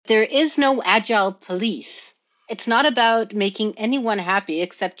there is no agile police. It's not about making anyone happy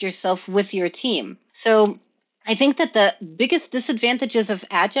except yourself with your team. So I think that the biggest disadvantages of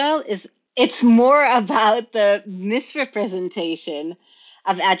agile is it's more about the misrepresentation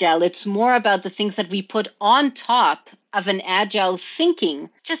of agile. It's more about the things that we put on top of an agile thinking,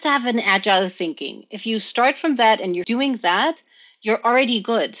 just to have an agile thinking. If you start from that and you're doing that, you're already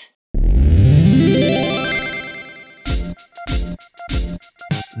good.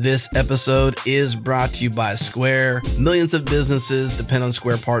 This episode is brought to you by Square. Millions of businesses depend on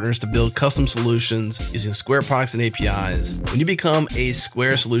Square partners to build custom solutions using Square products and APIs. When you become a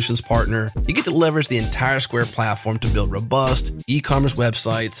Square Solutions partner, you get to leverage the entire Square platform to build robust e-commerce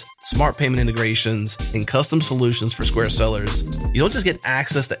websites, smart payment integrations, and custom solutions for Square sellers. You don't just get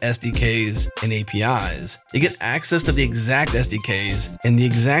access to SDKs and APIs. You get access to the exact SDKs and the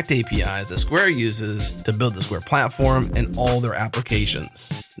exact APIs that Square uses to build the Square platform and all their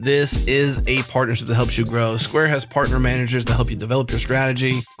applications. This is a partnership that helps you grow. Square has partner managers to help you develop your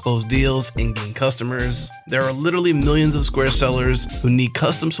strategy, close deals, and gain customers. There are literally millions of Square sellers who need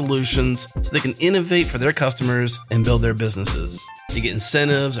custom solutions so they can innovate for their customers and build their businesses. You get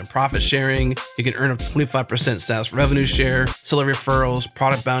incentives and profit sharing. You can earn a 25% SaaS revenue share, seller referrals,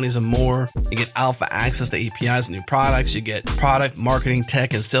 product bounties, and more. You get alpha access to APIs and new products. You get product, marketing,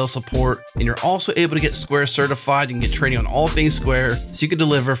 tech, and sales support. And you're also able to get Square certified. You can get training on all things Square so you can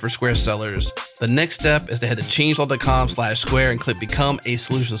deliver for Square sellers. The next step is to head to changelog.com/Square and click Become a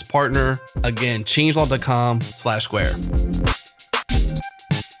Solutions Partner. Again, changelog.com/Square.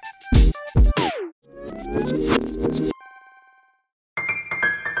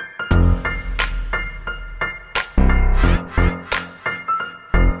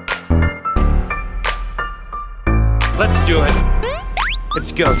 Let's do it.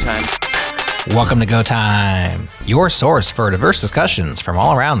 It's go time. Welcome to Go Time, your source for diverse discussions from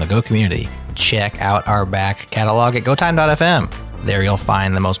all around the Go community. Check out our back catalog at gotime.fm. There you'll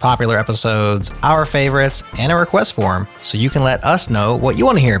find the most popular episodes, our favorites, and a request form so you can let us know what you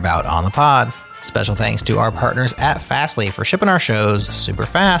want to hear about on the pod. Special thanks to our partners at Fastly for shipping our shows super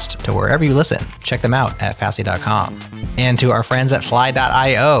fast to wherever you listen. Check them out at fastly.com. And to our friends at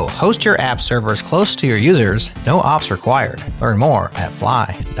fly.io. Host your app servers close to your users. No ops required. Learn more at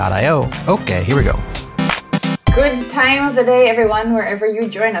fly.io. Okay, here we go. Good time of the day, everyone, wherever you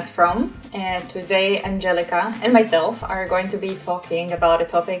join us from. And today, Angelica and myself are going to be talking about a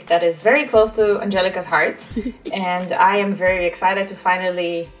topic that is very close to Angelica's heart. And I am very excited to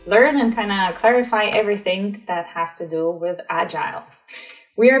finally learn and kind of clarify everything that has to do with Agile.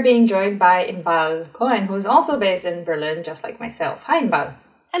 We are being joined by Inbal Cohen, who's also based in Berlin, just like myself. Hi, Inbal.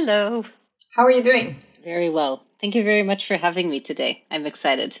 Hello. How are you doing? Very well. Thank you very much for having me today. I'm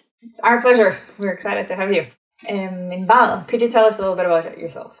excited. It's our pleasure. We're excited to have you. Inbal, could you tell us a little bit about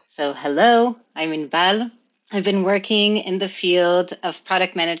yourself? So, hello, I'm Inbal. I've been working in the field of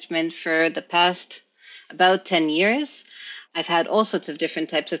product management for the past about 10 years. I've had all sorts of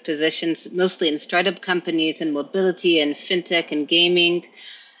different types of positions, mostly in startup companies in mobility and fintech and gaming.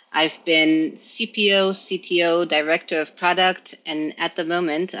 I've been CPO, CTO, director of product, and at the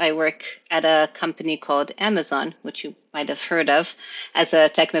moment I work at a company called Amazon, which you might have heard of, as a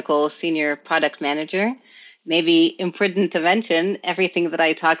technical senior product manager. Maybe important to mention, everything that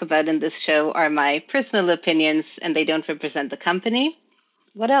I talk about in this show are my personal opinions and they don't represent the company.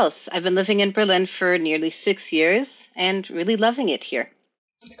 What else? I've been living in Berlin for nearly 6 years and really loving it here.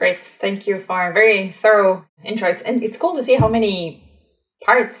 That's great. Thank you for a very thorough intro. And it's cool to see how many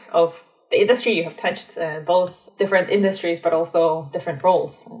parts of the industry you have touched, both different industries, but also different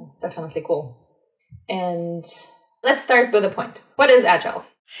roles. Definitely cool. And let's start with a point. What is Agile?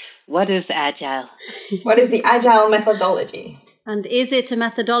 What is Agile? What is the Agile methodology? And is it a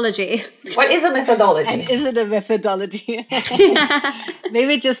methodology? What is a methodology? And is it a methodology?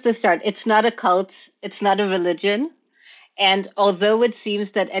 Maybe just to start, it's not a cult. It's not a religion. And although it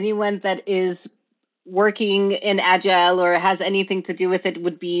seems that anyone that is working in Agile or has anything to do with it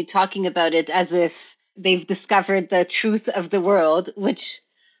would be talking about it as if they've discovered the truth of the world, which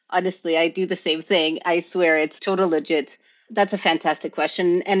honestly, I do the same thing. I swear it's total legit. That's a fantastic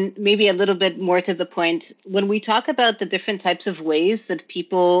question. And maybe a little bit more to the point, when we talk about the different types of ways that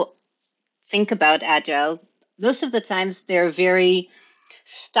people think about Agile, most of the times they're very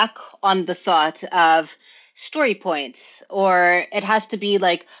stuck on the thought of story points, or it has to be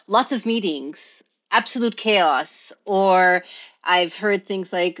like lots of meetings, absolute chaos, or I've heard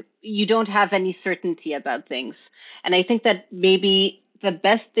things like you don't have any certainty about things. And I think that maybe the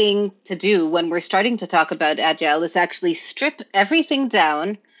best thing to do when we're starting to talk about Agile is actually strip everything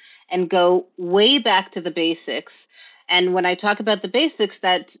down and go way back to the basics And when I talk about the basics,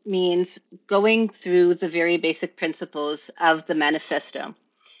 that means going through the very basic principles of the manifesto.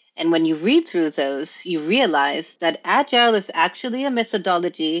 And when you read through those, you realize that agile is actually a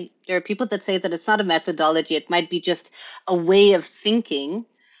methodology. There are people that say that it's not a methodology. It might be just a way of thinking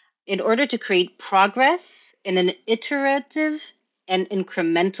in order to create progress in an iterative and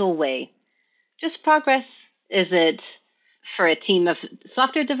incremental way. Just progress. Is it for a team of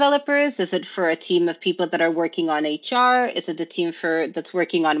software developers? Is it for a team of people that are working on HR? Is it a team that's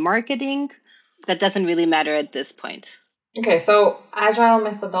working on marketing? That doesn't really matter at this point. Okay, so agile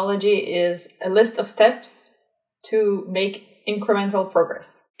methodology is a list of steps to make incremental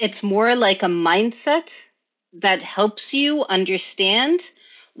progress. It's more like a mindset that helps you understand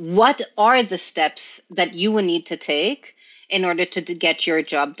what are the steps that you will need to take in order to get your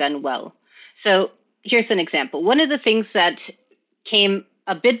job done well. So here's an example. One of the things that came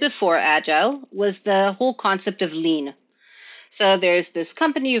a bit before agile was the whole concept of lean. So there's this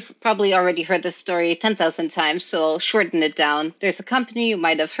company, you've probably already heard this story 10,000 times, so I'll shorten it down. There's a company you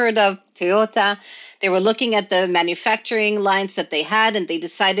might have heard of, Toyota. They were looking at the manufacturing lines that they had, and they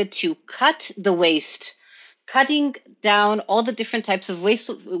decided to cut the waste, cutting down all the different types of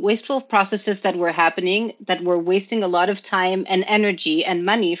wasteful processes that were happening, that were wasting a lot of time and energy and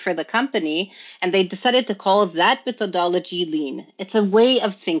money for the company. And they decided to call that methodology lean. It's a way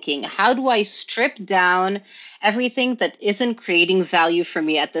of thinking. How do I strip down everything that isn't creating value for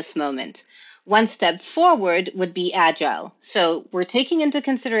me at this moment? One step forward would be agile. So we're taking into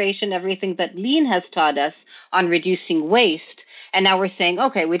consideration everything that lean has taught us on reducing waste. And now we're saying,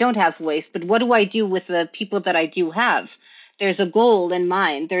 okay, we don't have waste, but what do I do with the people that I do have? There's a goal in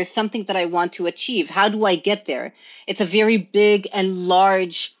mind. There's something that I want to achieve. How do I get there? It's a very big and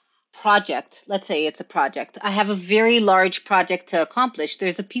large project. Let's say it's a project. I have a very large project to accomplish.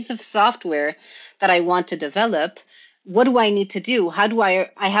 There's a piece of software that I want to develop. What do I need to do? I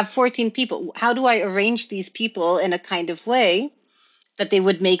have 14 people. How do I arrange these people in a kind of way that they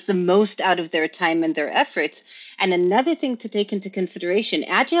would make the most out of their time and their efforts? And another thing to take into consideration,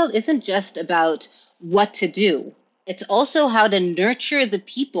 agile isn't just about what to do. It's also how to nurture the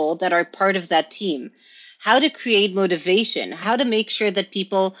people that are part of that team, how to create motivation, how to make sure that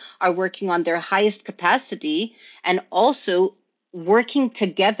people are working on their highest capacity and also working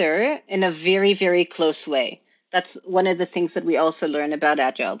together in a very, very close way. That's one of the things that we also learn about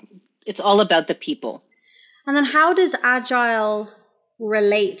agile. It's all about the people. And then how does agile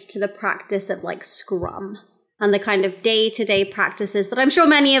relate to the practice of like Scrum and the kind of day-to-day practices that I'm sure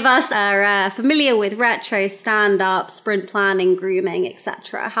many of us are familiar with: retro, stand-up, sprint planning, grooming,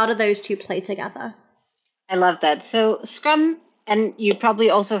 etc.? How do those two play together? I love that. So Scrum, and you probably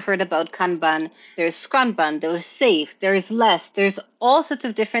also heard about Kanban. There's Scrumban, there's SAFe, there's LESS. There's all sorts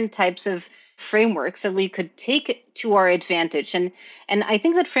of different types of frameworks that we could take to our advantage. And I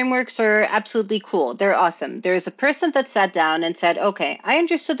think that frameworks are absolutely cool. They're awesome. There's a person that sat down and said, okay, I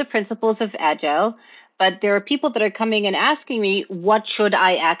understood the principles of Agile, but there are people that are coming and asking me, what should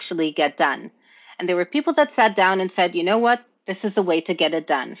I actually get done? And there were people that sat down and said, you know what? This is a way to get it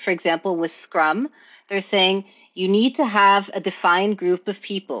done. For example, with Scrum, they're saying you need to have a defined group of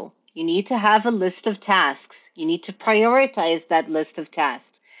people. You need to have a list of tasks. You need to prioritize that list of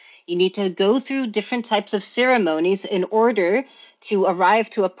tasks. You need to go through different types of ceremonies in order to arrive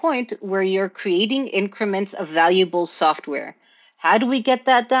to a point where you're creating increments of valuable software. How do we get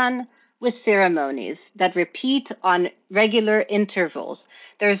that done? With ceremonies that repeat on regular intervals.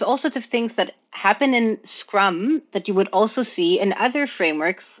 There's all sorts of things that happen in Scrum that you would also see in other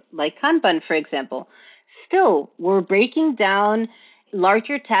frameworks like Kanban, for example. Still, we're breaking down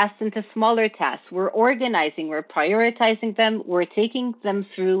larger tasks into smaller tasks. We're organizing, we're prioritizing them, we're taking them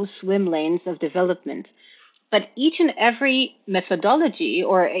through swim lanes of development. But each and every methodology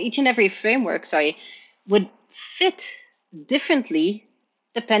or each and every framework, would fit differently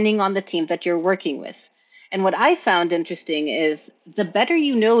depending on the team that you're working with. And what I found interesting is the better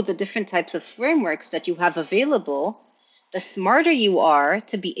you know the different types of frameworks that you have available, the smarter you are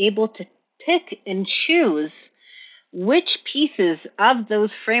to be able to pick and choose which pieces of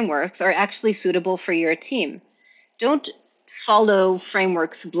those frameworks are actually suitable for your team. Don't follow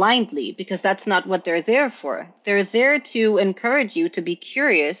frameworks blindly because that's not what they're there for. They're there to encourage you to be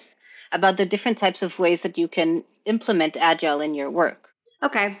curious about the different types of ways that you can implement Agile in your work.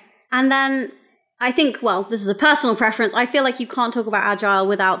 Okay. And then I think, well, this is a personal preference. I feel like you can't talk about Agile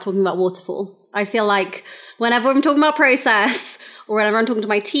without talking about waterfall. I feel like whenever I'm talking about process or whenever I'm talking to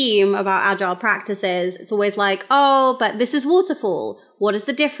my team about Agile practices, it's always like, oh, but this is waterfall. What is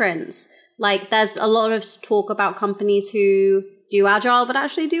the difference? Like there's a lot of talk about companies who do agile but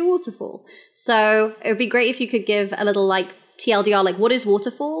actually do waterfall. So it would be great if you could give a little like TLDR, like what is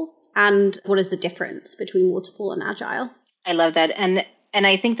waterfall and what is the difference between waterfall and agile? I love that. And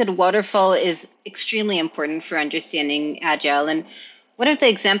I think that waterfall is extremely important for understanding agile. And one of the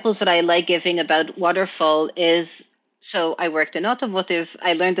examples that I like giving about waterfall is, so I worked in automotive.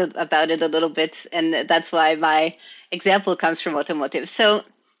 I learned about it a little bit, and that's why my example comes from automotive. So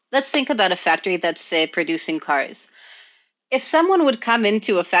let's think about a factory that's producing cars. If someone would come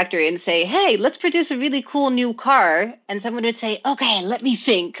into a factory and say, hey, let's produce a really cool new car, and someone would say, okay, let me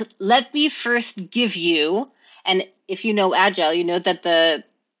think. Let me first give you, and if you know agile, you know that the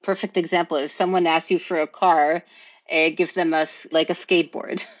perfect example is someone asks you for a car, give them like a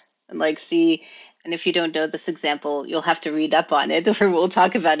skateboard and like see. And if you don't know this example, you'll have to read up on it or we'll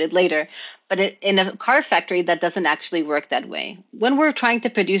talk about it later. But in a car factory, that doesn't actually work that way. When we're trying to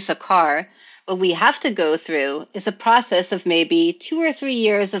produce a car, what we have to go through is a process of maybe 2 or 3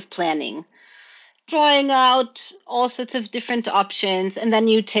 years of planning, drawing out all sorts of different options. And then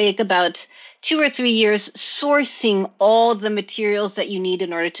you take about 2 or 3 years sourcing all the materials that you need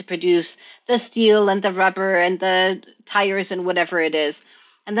in order to produce the steel and the rubber and the tires and whatever it is.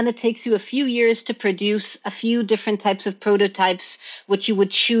 And then it takes you a few years to produce a few different types of prototypes, which you would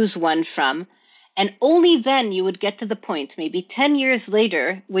choose one from. And only then you would get to the point, maybe 10 years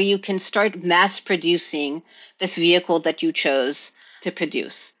later, where you can start mass producing this vehicle that you chose to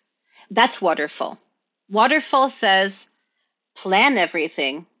produce. That's waterfall. Waterfall says, plan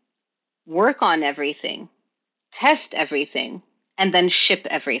everything, work on everything, test everything, and then ship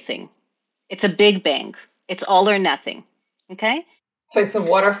everything. It's a big bang. It's all or nothing. Okay? So it's a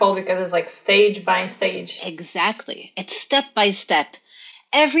waterfall because it's like stage by stage. Exactly. It's step by step.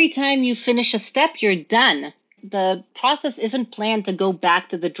 Every time you finish a step, you're done. The process isn't planned to go back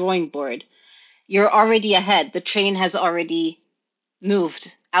to the drawing board. You're already ahead. The train has already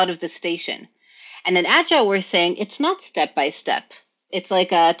moved out of the station. And in Agile, we're saying it's not step by step. It's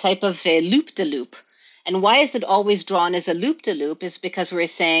like a type of a loop-de-loop. And why is it always drawn as a loop-de-loop is because we're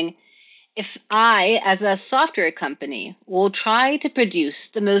saying, if I, as a software company, will try to produce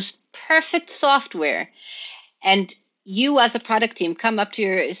the most perfect software, and you as a product team come up to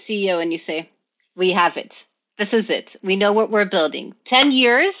your CEO and you say, we have it. This is it. We know what we're building. 10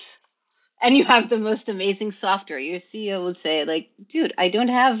 years and you have the most amazing software. Your CEO will say like, dude, I don't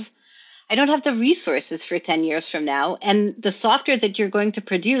have the resources for 10 years from now. And the software that you're going to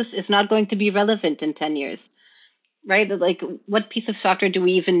produce is not going to be relevant in 10 years. Right? Like, what piece of software do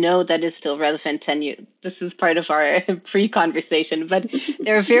we even know that is still relevant 10 years? This is part of our pre-conversation, but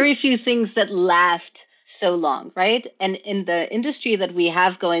there are very few things that last so long, right? And in the industry that we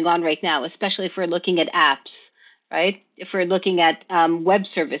have going on right now, especially if we're looking at apps, right? If we're looking at web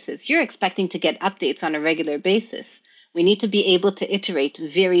services, you're expecting to get updates on a regular basis. We need to be able to iterate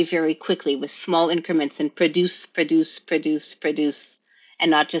very, very quickly with small increments and produce, and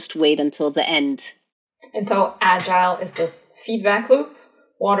not just wait until the end. And so agile is this feedback loop.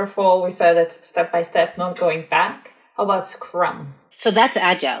 Waterfall, we said it's step by step, not going back. How about Scrum? So that's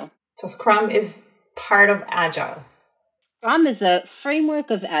agile. So Scrum is part of agile. Scrum is a framework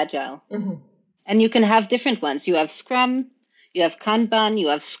of agile. Mm-hmm. And you can have different ones. You have Scrum, you have Kanban, you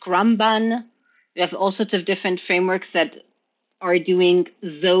have Scrumban. You have all sorts of different frameworks that are doing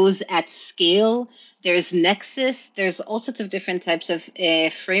those at scale. There's Nexus. There's all sorts of different types of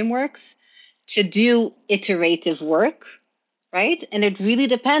frameworks to do iterative work, right? And it really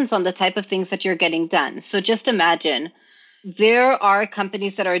depends on the type of things that you're getting done. So just imagine there are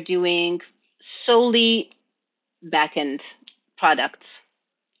companies that are doing solely backend products.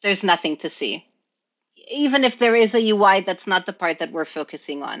 There's nothing to see. Even if there is a UI, that's not the part that we're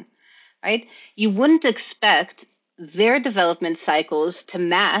focusing on, right? You wouldn't expect their development cycles to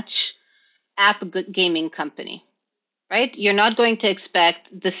match app gaming company, right? You're not going to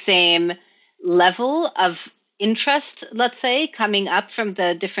expect the same level of interest, let's say, coming up from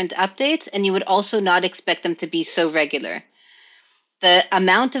the different updates, and you would also not expect them to be so regular. The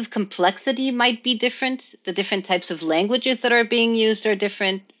amount of complexity might be different. The different types of languages that are being used are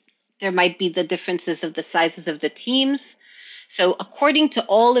different. There might be the differences of the sizes of the teams. So according to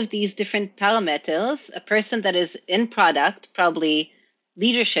all of these different parameters, a person that is in product, probably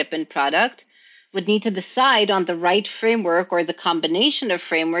leadership in product, would need to decide on the right framework or the combination of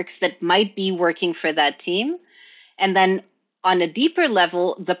frameworks that might be working for that team. And then on a deeper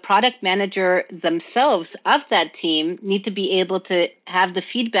level, the product manager themselves of that team need to be able to have the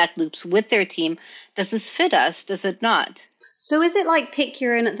feedback loops with their team. Does this fit us? Does it not? So is it like pick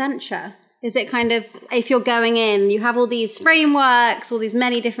your own adventure? Is it kind of, if you're going in, you have all these frameworks, all these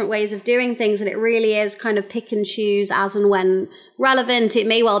many different ways of doing things, and it really is kind of pick and choose as and when relevant. It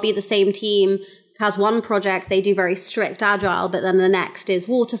may well be the same team has one project, they do very strict agile, but then the next is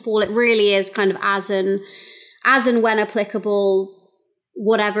waterfall. It really is kind of as and when applicable,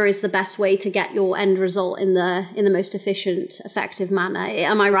 whatever is the best way to get your end result in the most efficient, effective manner.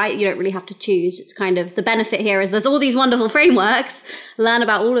 Am I right? You don't really have to choose. It's kind of the benefit here is there's all these wonderful frameworks, learn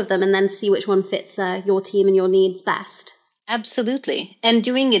about all of them, and then see which one fits your team and your needs best. Absolutely. And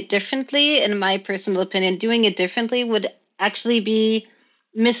doing it differently, in my personal opinion, doing it differently would actually be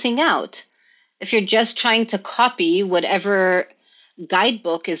missing out. If you're just trying to copy whatever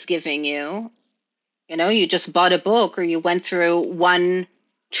guidebook is giving you, you just bought a book or you went through one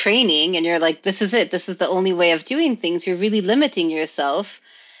training and you're like, this is it. This is the only way of doing things. You're really limiting yourself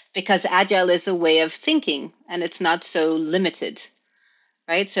because agile is a way of thinking and it's not so limited,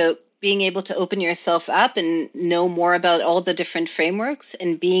 right? So being able to open yourself up and know more about all the different frameworks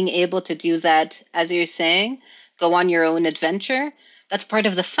and being able to do that, as you're saying, go on your own adventure, that's part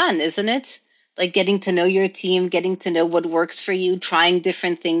of the fun, isn't it? Like getting to know your team, getting to know what works for you, trying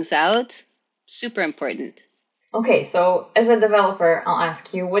different things out. Super important. Okay, so as a developer, I'll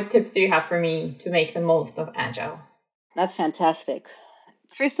ask you, what tips do you have for me to make the most of Agile? That's fantastic.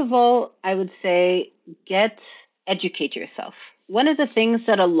 First of all, I would say educate yourself. One of the things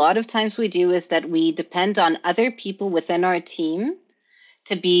that a lot of times we do is that we depend on other people within our team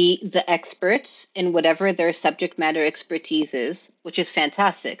to be the experts in whatever their subject matter expertise is, which is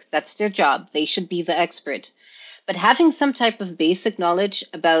fantastic. That's their job. They should be the expert. But having some type of basic knowledge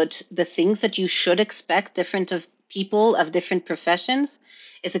about the things that you should expect different of people of different professions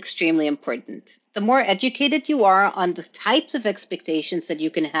is extremely important. The more educated you are on the types of expectations that you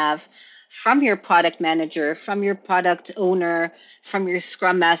can have from your product manager, from your product owner, from your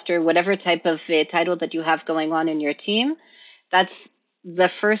scrum master, whatever type of title that you have going on in your team, that's the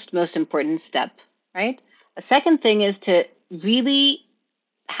first most important step, right? The second thing is to really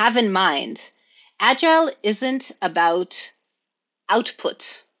have in mind, Agile isn't about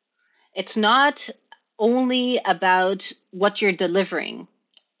output. It's not only about what you're delivering.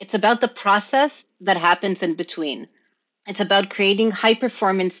 It's about the process that happens in between. It's about creating high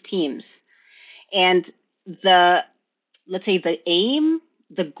performance teams. And let's say the aim,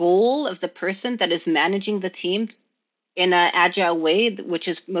 the goal of the person that is managing the team in an agile way, which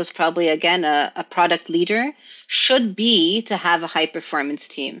is most probably, again, a product leader, should be to have a high performance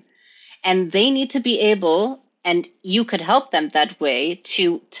team. And they need to be able, and you could help them that way,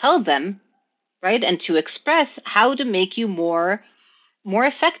 to tell them, right, and to express how to make you more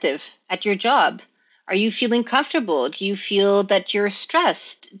effective at your job. Are you feeling comfortable? Do you feel that you're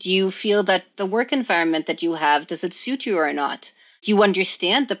stressed? Do you feel that the work environment that you have, does it suit you or not? Do you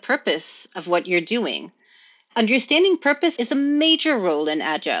understand the purpose of what you're doing? Understanding purpose is a major role in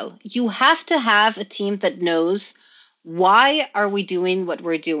Agile. You have to have a team that knows, why are we doing what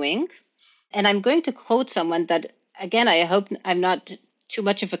we're doing? And I'm going to quote someone that, again, I hope I'm not too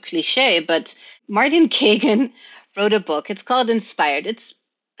much of a cliche, but Martin Kagan wrote a book. It's called Inspired. It's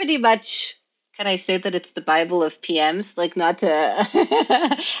pretty much, can I say that it's the Bible of PMs? Like, not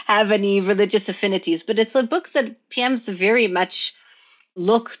to have any religious affinities, but it's a book that PMs very much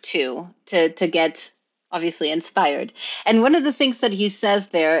look to get obviously inspired. And one of the things that he says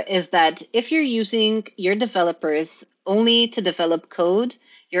there is that if you're using your developers only to develop code,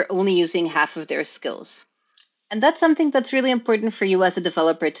 you're only using half of their skills. And that's something that's really important for you as a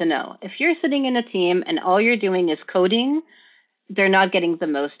developer to know. If you're sitting in a team and all you're doing is coding, they're not getting the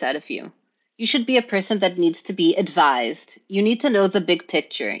most out of you. You should be a person that needs to be advised. You need to know the big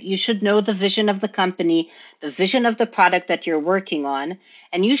picture. You should know the vision of the company, the vision of the product that you're working on,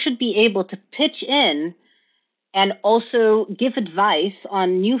 and you should be able to pitch in and also give advice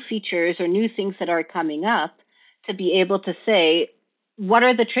on new features or new things that are coming up to be able to say, what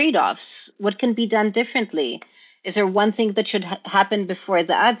are the trade-offs? What can be done differently? Is there one thing that should happen before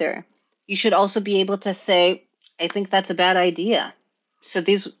the other? You should also be able to say, I think that's a bad idea. So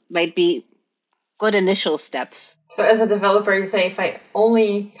these might be good initial steps. So as a developer, you say, if I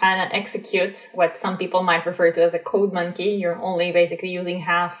only kind of execute what some people might refer to as a code monkey, you're only basically using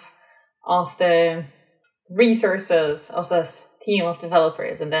half of the resources of this team of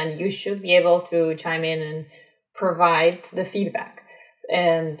developers. And then you should be able to chime in and provide the feedback.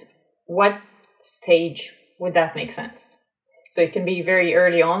 And what stage would that make sense? So it can be very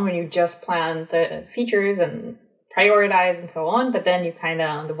early on when you just plan the features and prioritize and so on. But then you kind of,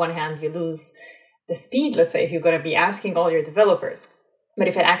 on the one hand, you lose the speed, let's say, if you're going to be asking all your developers. But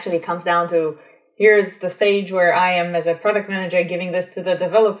if it actually comes down to here's the stage where I am as a product manager giving this to the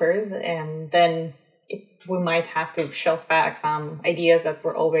developers, and then we might have to shelf back some ideas that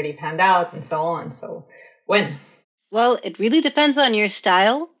were already panned out and so on. So when? Well, it really depends on your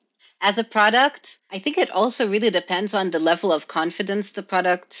style as a product. I think it also really depends on the level of confidence the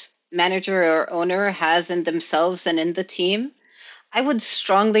product manager or owner has in themselves and in the team. I would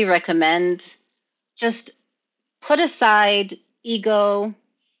strongly recommend just put aside ego,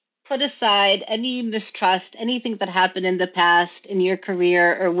 put aside any mistrust, anything that happened in the past in your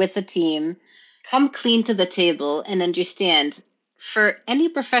career or with the team. Come clean to the table and understand for any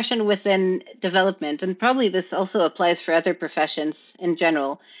profession within development, and probably this also applies for other professions in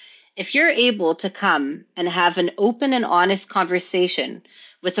general, if you're able to come and have an open and honest conversation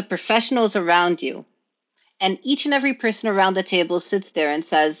with the professionals around you, and each and every person around the table sits there and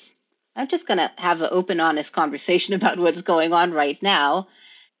says, I'm just going to have an open, honest conversation about what's going on right now,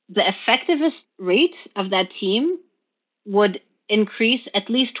 the effectiveness rate of that team would increase at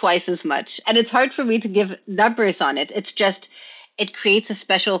least twice as much. And it's hard for me to give numbers on it. It's just, it creates a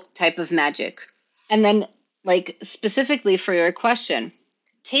special type of magic. And then, like, specifically for your question,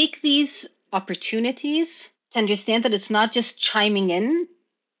 take these opportunities to understand that it's not just chiming in.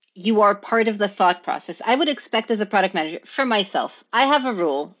 You are part of the thought process. I would expect as a product manager, for myself, I have a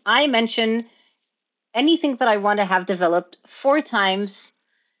rule. I mention anything that I want to have developed 4 times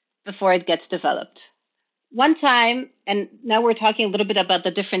before it gets developed. One time, and now we're talking a little bit about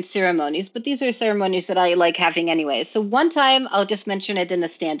the different ceremonies, but these are ceremonies that I like having anyway. So one time, I'll just mention it in a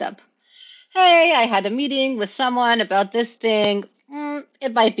stand-up. Hey, I had a meeting with someone about this thing.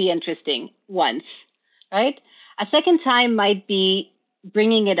 It might be interesting once, right? A second time might be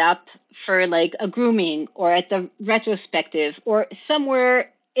bringing it up for like a grooming or at the retrospective or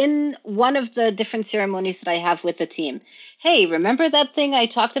somewhere in one of the different ceremonies that I have with the team. Hey, remember that thing I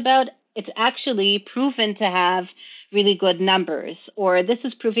talked about? It's actually proven to have really good numbers, or this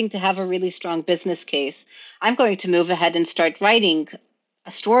is proving to have a really strong business case. I'm going to move ahead and start writing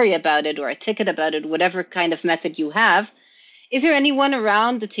a story about it or a ticket about it, whatever kind of method you have. Is there anyone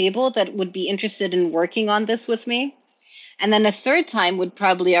around the table that would be interested in working on this with me? And then a third time would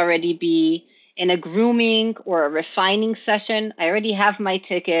probably already be in a grooming or a refining session. I already have my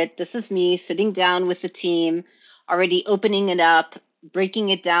ticket. This is me sitting down with the team, already opening it up, breaking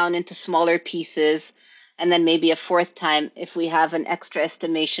it down into smaller pieces. And then maybe a fourth time if we have an extra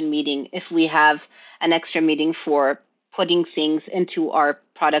estimation meeting, if we have an extra meeting for putting things into our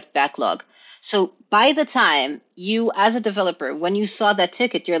product backlog. So by the time you, as a developer, when you saw that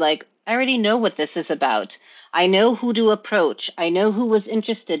ticket, you're like, I already know what this is about. I know who to approach. I know who was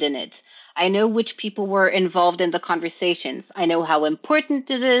interested in it. I know which people were involved in the conversations. I know how important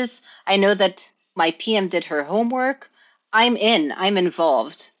it is. I know that my PM did her homework. I'm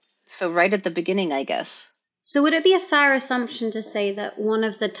involved. So right at the beginning, I guess. So would it be a fair assumption to say that one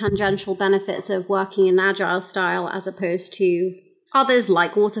of the tangential benefits of working in agile style as opposed to others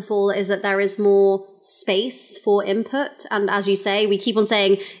like waterfall is that there is more space for input? And as you say, we keep on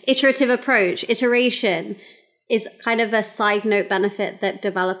saying iterative approach, iteration is kind of a side note benefit that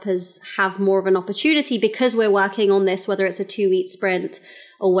developers have more of an opportunity because we're working on this, whether it's a 2-week sprint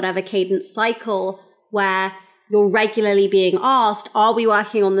or whatever cadence cycle, where you're regularly being asked, are we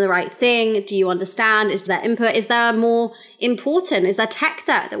working on the right thing? Do you understand? Is there input? Is there more important? Is there tech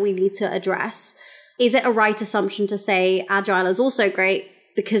debt that we need to address? Is it a right assumption to say agile is also great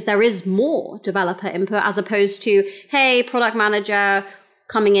because there is more developer input as opposed to, hey, product manager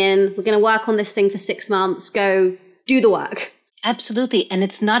coming in, we're going to work on this thing for 6 months, go do the work? Absolutely. And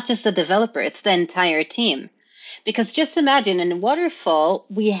it's not just the developer, it's the entire team. Because just imagine in waterfall,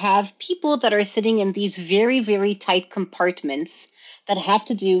 we have people that are sitting in these very, very tight compartments that have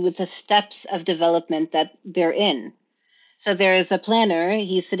to do with the steps of development that they're in. So there is a planner,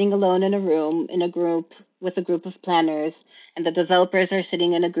 he's sitting alone in a room, in a group with a group of planners, and the developers are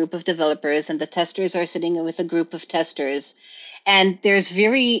sitting in a group of developers, and the testers are sitting with a group of testers. And there's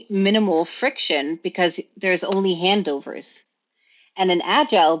very minimal friction because there's only handovers. And in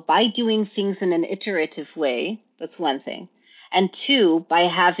Agile, by doing things in an iterative way, that's one thing. And 2, by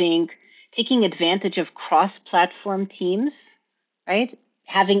taking advantage of cross-platform teams, right?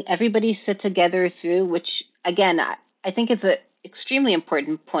 Having everybody sit together through, which again, I think is an extremely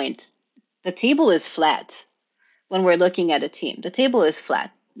important point. The table is flat when we're looking at a team. The table is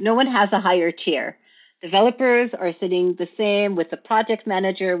flat. No one has a higher chair. Developers are sitting the same with the project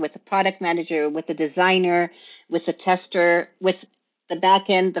manager, with the product manager, with the designer, with the tester, with the back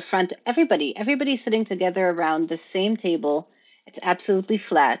end, the front, everybody's sitting together around the same table. It's absolutely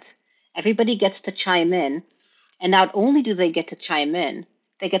flat. Everybody gets to chime in. And not only do they get to chime in,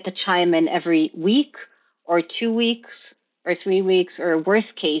 They get to chime in every week or 2 weeks or 3 weeks, or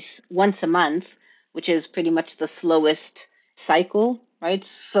worst case, once a month, which is pretty much the slowest cycle, right?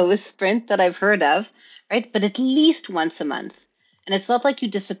 Slowest sprint that I've heard of, right? But at least once a month. And it's not like you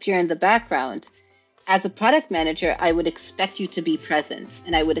disappear in the background. As a product manager, I would expect you to be present,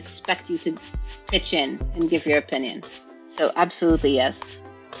 and I would expect you to pitch in and give your opinion. So absolutely yes.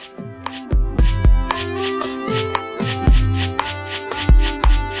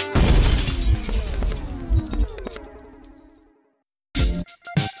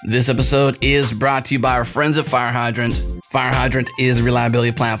 This episode is brought to you by our friends at Fire Hydrant. Fire Hydrant is a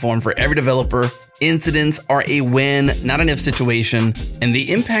reliability platform for every developer. Incidents are a win, not an if situation, and they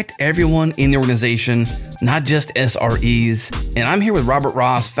impact everyone in the organization, not just SREs. And I'm here with Robert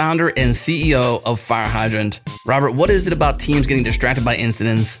Ross, founder and CEO of Fire Hydrant. Robert, what is it about teams getting distracted by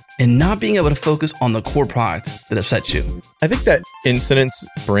incidents and not being able to focus on the core product that upsets you? I think that incidents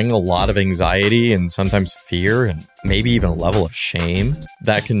bring a lot of anxiety and sometimes fear and maybe even a level of shame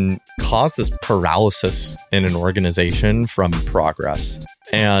that can cause this paralysis in an organization from progress.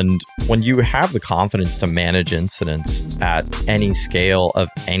 And when you have the confidence to manage incidents at any scale of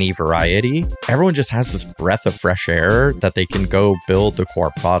any variety, everyone just has this breath of fresh air that they can go build the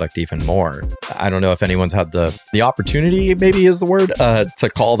core product even more. I don't know if anyone's had the opportunity, maybe is the word, to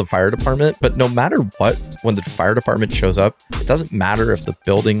call the fire department, but no matter what, when the fire department shows up, it doesn't matter if the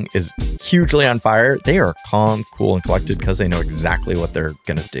building is hugely on fire. They are calm, cool, and collected because they know exactly what they're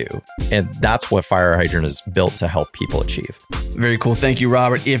going to do. And that's what Fire Hydrant is built to help people achieve. Very cool. Thank you,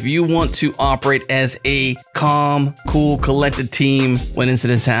 Robert. If you want to operate as a calm, cool, collected team when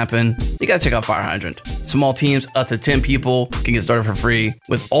incidents happen, you got to check out Fire Hydrant. Small teams up to 10 people can get started for free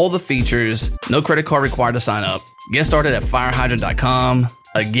with all the features. No credit card required to sign up. Get started at firehydrant.com.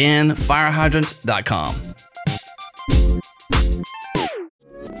 Again, firehydrant.com.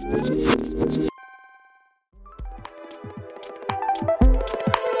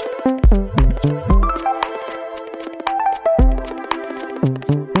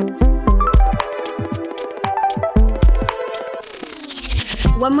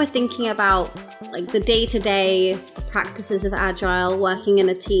 When we're thinking about like the day-to-day practices of Agile, working in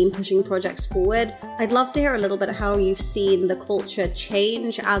a team, pushing projects forward, I'd love to hear a little bit of how you've seen the culture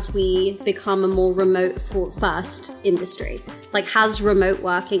change as we become a more remote first industry. Like, has remote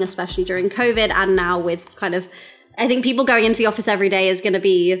working, especially during COVID and now with kind of, I think people going into the office every day is going to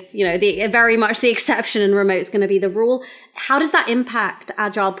be, very much the exception, and remote is going to be the rule. How does that impact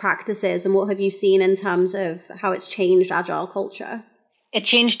Agile practices, and what have you seen in terms of how it's changed Agile culture? It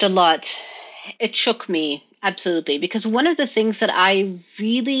changed a lot. It shook me, absolutely, because one of the things that I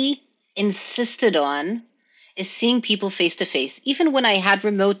really insisted on is seeing people face to face, even when I had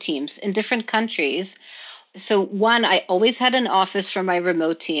remote teams in different countries. So one, I always had an office for my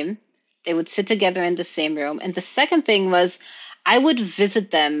remote team. They would sit together in the same room. And the second thing was I would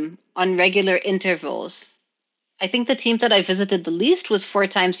visit them on regular intervals. I think the team that I visited the least was 4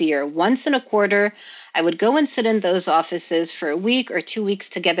 times a year. Once in a quarter, I would go and sit in those offices for a week or 2 weeks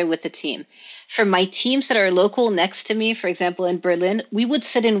together with the team. For my teams that are local next to me, for example, in Berlin, we would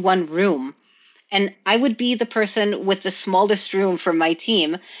sit in one room. And I would be the person with the smallest room for my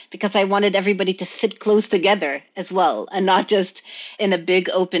team because I wanted everybody to sit close together as well and not just in a big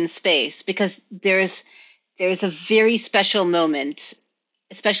open space, because there's a very special moment,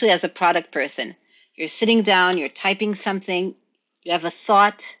 especially as a product person. You're sitting down, you're typing something, you have a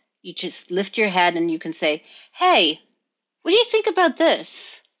thought, you just lift your head and you can say, hey, what do you think about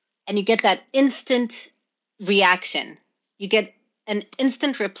this? And you get that instant reaction. You get an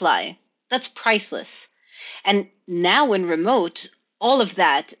instant reply. That's priceless. And now in remote, all of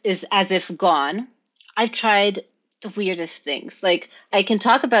that is as if gone. I've tried the weirdest things. Like, I can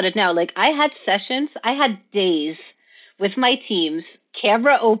talk about it now. Like, I had sessions, I had days with my teams,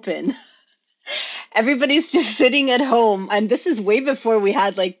 camera open. Everybody's just sitting at home. And this is way before we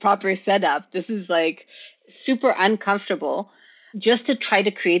had like proper setup. This is like super uncomfortable just to try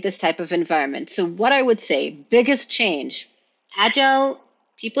to create this type of environment. So what I would say, biggest change, Agile,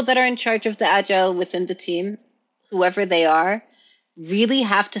 people that are in charge of the Agile within the team, whoever they are, really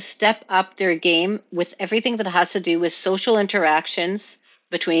have to step up their game with everything that has to do with social interactions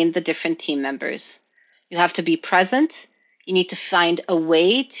between the different team members. You have to be present. You need to find a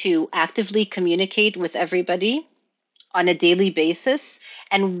way to actively communicate with everybody on a daily basis.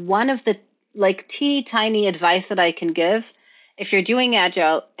 And one of the like teeny tiny advice that I can give, if you're doing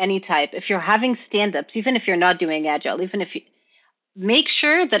Agile, any type, if you're having stand-ups, even if you're not doing Agile, even if you make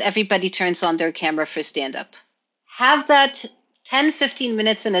sure that everybody turns on their camera for stand-up. Have that 10, 15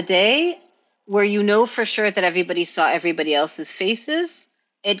 minutes in a day where you know for sure that everybody saw everybody else's faces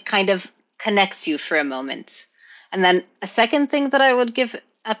it kind of connects you for a moment. And then a second thing that I would give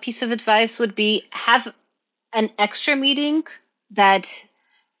a piece of advice would be have an extra meeting that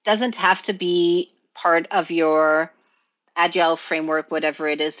doesn't have to be part of your agile framework, whatever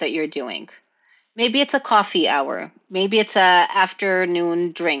it is that you're doing. Maybe it's a coffee hour. Maybe it's a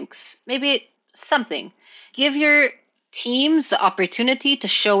afternoon drinks. Maybe something. Give your team the opportunity to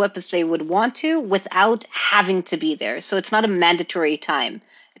show up as they would want to without having to be there. So it's not a mandatory time.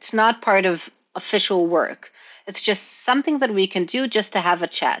 It's not part of official work. It's just something that we can do just to have a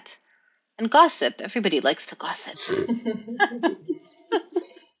chat. And gossip. Everybody likes to gossip.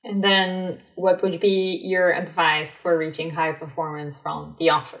 And then what would be your advice for reaching high performance from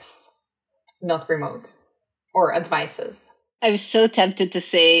the office, not remote, or advices? I'm so tempted to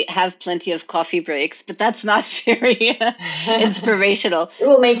say have plenty of coffee breaks, but that's not very inspirational. It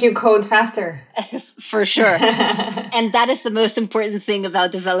will make you code faster. For sure. And that is the most important thing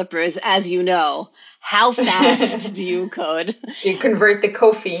about developers, as you know. How fast do you code? You convert the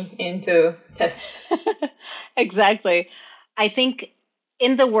coffee into tests. Exactly. I think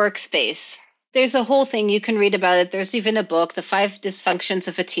in the workspace, there's a whole thing you can read about it. There's even a book, The 5 Dysfunctions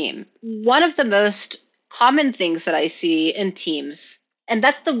of a Team. One of the most common things that I see in teams, and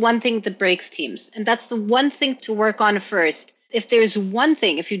that's the one thing that breaks teams, and that's the one thing to work on first. If there's one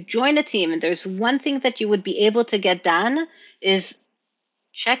thing, if you join a team and there's one thing that you would be able to get done, is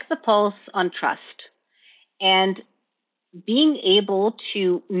check the pulse on trust. And being able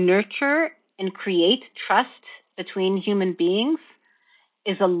to nurture and create trust between human beings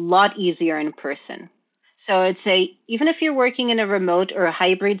is a lot easier in person. So I'd say, even if you're working in a remote or a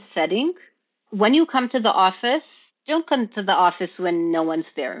hybrid setting, when you come to the office, don't come to the office when no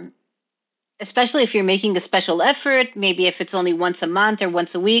one's there. Especially if you're making a special effort, maybe if it's only once a month or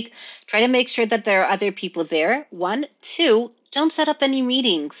once a week, try to make sure that there are other people there. 1, 2, don't set up any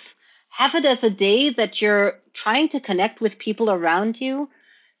meetings. Have it as a day that you're trying to connect with people around you,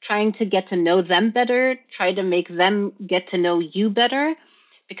 trying to get to know them better, try to make them get to know you better.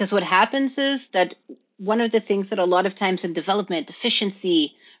 Because what happens is that one of the things that a lot of times in development,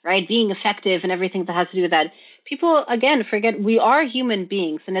 efficiency, right, being effective and everything that has to do with that, people, again, forget we are human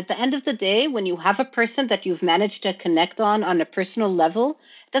beings. And at the end of the day, when you have a person that you've managed to connect on a personal level,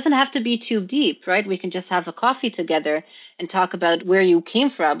 it doesn't have to be too deep, right? We can just have a coffee together and talk about where you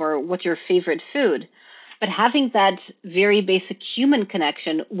came from or what's your favorite food. But having that very basic human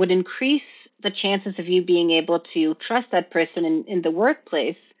connection would increase the chances of you being able to trust that person in the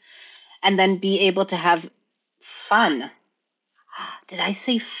workplace and then be able to have fun. Did I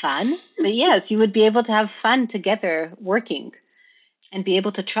say fun? But yes, you would be able to have fun together working and be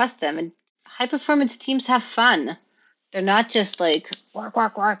able to trust them. And high performance teams have fun. They're not just like work,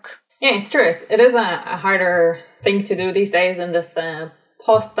 work, work. Yeah, it's true. It is a harder thing to do these days in this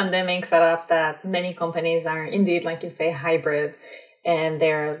post-pandemic setup that many companies are indeed, like you say, hybrid. And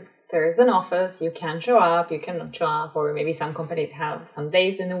there's an office, you can show up, you cannot show up, or maybe some companies have some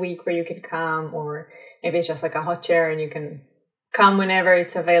days in the week where you can come, or maybe it's just like a hot chair and you can come whenever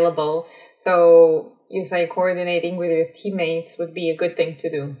it's available. So you say coordinating with your teammates would be a good thing to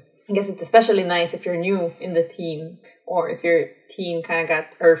do. I guess it's especially nice if you're new in the team, or if your team kind of got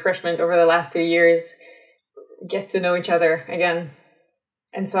a refreshment over the last 2 years, get to know each other again.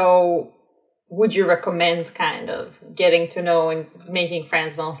 And so would you recommend kind of getting to know and making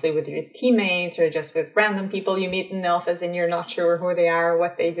friends mostly with your teammates or just with random people you meet in the office and you're not sure who they are or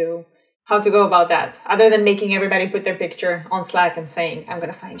what they do? How to go about that, other than making everybody put their picture on Slack and saying, I'm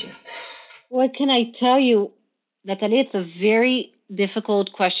going to find you? What can I tell you, Natalie? It's a very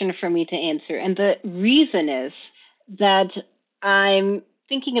difficult question for me to answer. And the reason is that I'm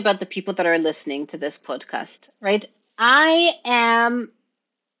thinking about the people that are listening to this podcast, right? I am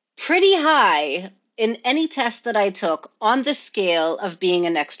pretty high in any test that I took on the scale of being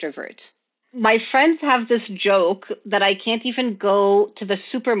an extrovert. My friends have this joke that I can't even go to the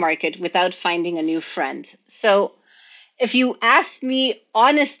supermarket without finding a new friend. So if you ask me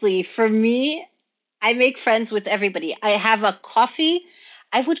honestly, for me, I make friends with everybody. I have a coffee.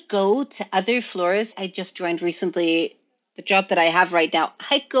 I would go to other floors. I just joined recently the job that I have right now.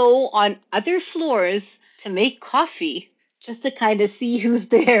 I go on other floors to make coffee just to kind of see who's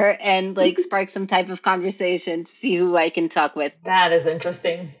there and like spark some type of conversation, see who I can talk with. That is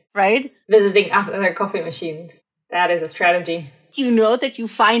interesting. Right? Visiting other coffee machines. That is a strategy. Do you know that you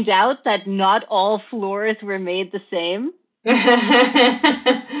find out that not all floors were made the same?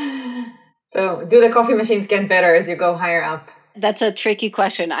 So do the coffee machines get better as you go higher up? That's a tricky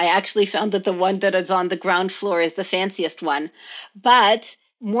question. I actually found that the one that is on the ground floor is the fanciest one. But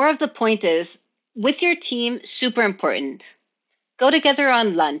more of the point is, with your team, super important. go together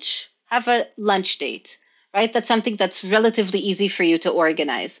on lunch, have a lunch date, right? That's something that's relatively easy for you to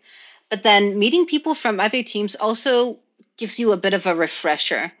organize. But then meeting people from other teams also gives you a bit of a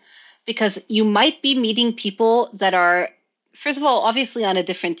refresher, because you might be meeting people that are, first of all, obviously on a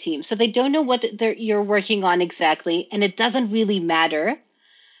different team. So they don't know what you're working on exactly, and it doesn't really matter,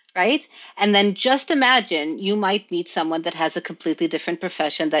 right? And then just imagine you might meet someone that has a completely different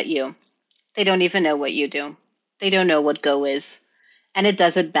profession that you. They don't even know what you do. They don't know what Go is. And it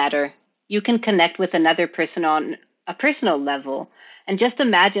doesn't matter. You can connect with another person on a personal level. And just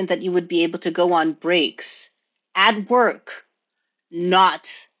imagine that you would be able to go on breaks at work, not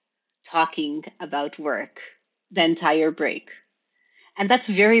talking about work the entire break. And that's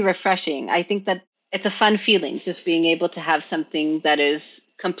very refreshing. I think that it's a fun feeling, just being able to have something that is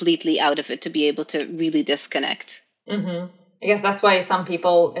completely out of it, to be able to really disconnect. Mm-hmm. I guess that's why some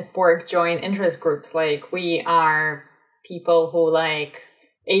people at work join interest groups. Like, we are people who like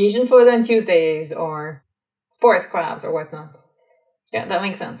Asian food on Tuesdays or sports clubs or whatnot. Yeah, that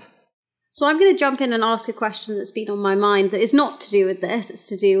makes sense. So I'm going to jump in and ask a question that's been on my mind that is not to do with this. It's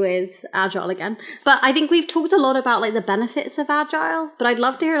to do with Agile again. But I think we've talked a lot about like the benefits of Agile, but I'd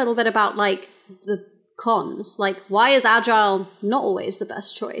love to hear a little bit about like the cons. Like, why is Agile not always the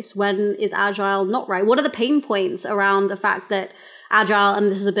best choice? When is Agile not right? What are the pain points around the fact that Agile,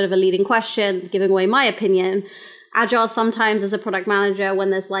 and this is a bit of a leading question, giving away my opinion, Agile sometimes as a product manager, when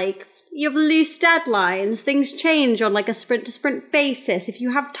there's like, you have loose deadlines, things change on like a sprint to sprint basis. If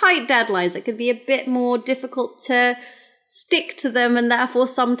you have tight deadlines, it can be a bit more difficult to stick to them, and therefore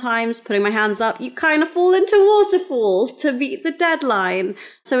sometimes, putting my hands up, you kind of fall into waterfall to meet the deadline.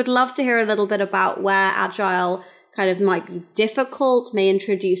 So I'd love to hear a little bit about where Agile kind of might be difficult, may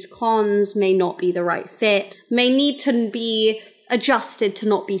introduce cons, may not be the right fit, may need to be adjusted to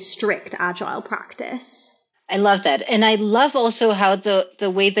not be strict Agile practice. I love that. And I love also how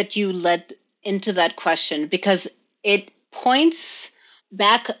the way that you led into that question, because it points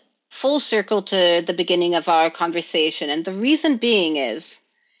back full circle to the beginning of our conversation. And the reason being is,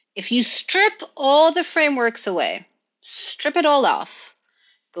 if you strip all the frameworks away, strip it all off,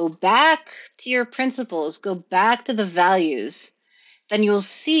 go back to your principles, go back to the values, then you'll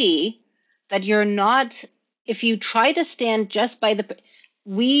see that you're not, if you try to stand just by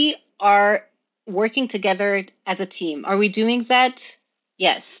we are working together as a team. Are we doing that?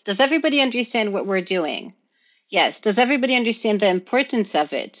 Yes. Does everybody understand what we're doing? Yes. Does everybody understand the importance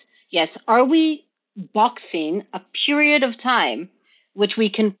of it? Yes. Are we boxing a period of time which we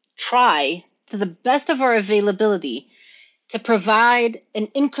can try to the best of our availability to provide an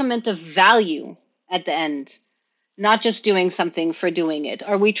increment of value at the end, not just doing something for doing it?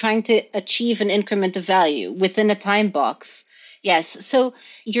 Are we trying to achieve an increment of value within a time box? Yes. So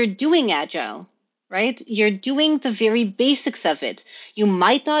you're doing Agile, right? You're doing the very basics of it. You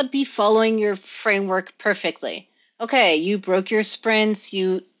might not be following your framework perfectly. Okay, you broke your sprints,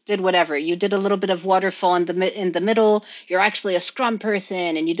 you did whatever. You did a little bit of waterfall in the middle. You're actually a Scrum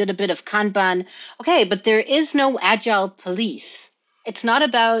person and you did a bit of Kanban. Okay, but there is no Agile police. It's not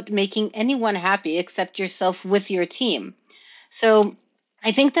about making anyone happy except yourself with your team. So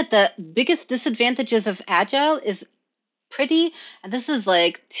I think that the biggest disadvantages of Agile is and this is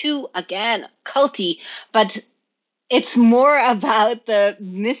like too, again, culty, but it's more about the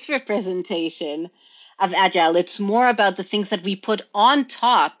misrepresentation of Agile. It's more about the things that we put on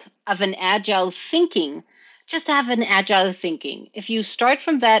top of an Agile thinking, just to have an Agile thinking. If you start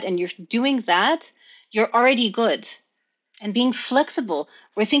from that and you're doing that, you're already good. And being flexible,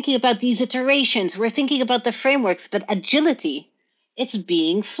 we're thinking about these iterations, we're thinking about the frameworks, but agility, it's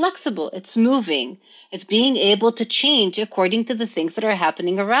being flexible, it's moving, it's being able to change according to the things that are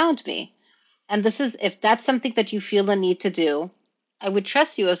happening around me. And this is, if that's something that you feel a need to do, I would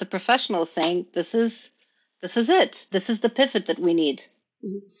trust you as a professional saying, this is it. This is the pivot that we need.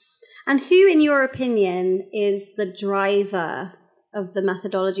 And who, in your opinion, is the driver of the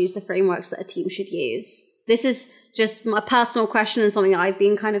methodologies, the frameworks that a team should use? This is just a personal question and something I've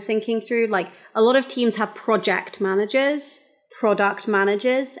been kind of thinking through. Like, a lot of teams have project managers, product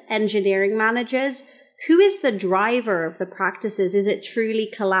managers, engineering managers. Who is the driver of the practices? Is it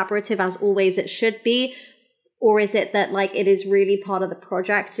truly collaborative, as always it should be? Or is it that like it is really part of the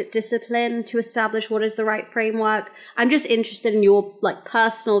project discipline to establish what is the right framework? I'm just interested in your like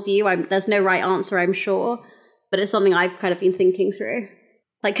personal view. There's no right answer, I'm sure, but it's something I've kind of been thinking through.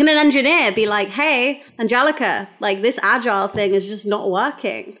 Like, can an engineer be like, hey, Angelica, like this agile thing is just not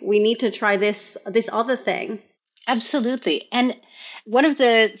working. We need to try this other thing. Absolutely. And one of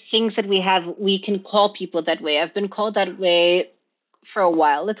the things that we can call people that way. I've been called that way for a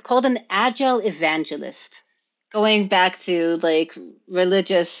while. It's called an agile evangelist. Going back to like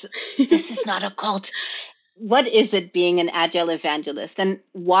religious, this is not a cult. What is it being an agile evangelist? And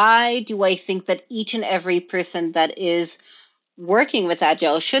why do I think that each and every person that is working with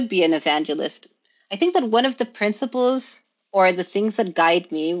agile should be an evangelist? I think that one of the principles or the things that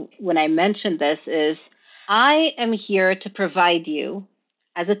guide me when I mention this is I am here to provide you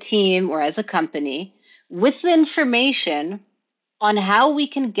as a team or as a company with the information on how we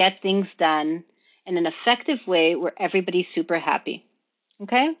can get things done in an effective way where everybody's super happy.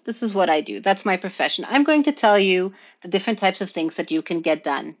 Okay? This is what I do. That's my profession. I'm going to tell you the different types of things that you can get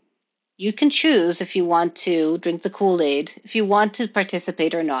done. You can choose if you want to drink the Kool-Aid, if you want to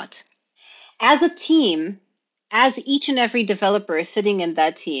participate or not. As a team, as each and every developer sitting in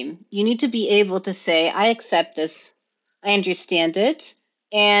that team, you need to be able to say, I accept this, I understand it,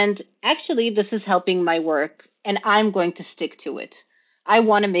 and actually this is helping my work, and I'm going to stick to it. I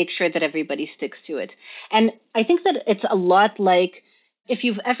want to make sure that everybody sticks to it. And I think that it's a lot like if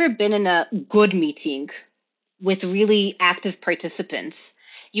you've ever been in a good meeting with really active participants,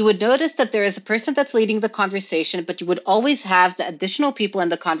 you would notice that there is a person that's leading the conversation, but you would always have the additional people in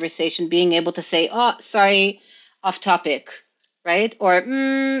the conversation being able to say, oh, sorry, off topic, right? Or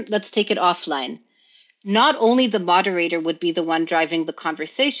let's take it offline. Not only the moderator would be the one driving the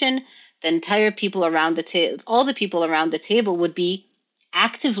conversation, the entire people around the table, all the people around the table would be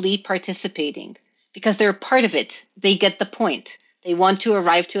actively participating because they're part of it. They get the point. They want to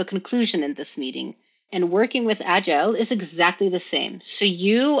arrive to a conclusion in this meeting. And working with Agile is exactly the same. So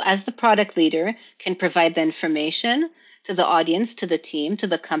you, as the product leader, can provide the information to the audience, to the team, to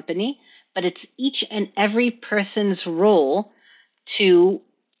the company, but it's each and every person's role to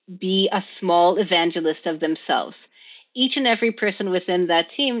be a small evangelist of themselves. Each and every person within that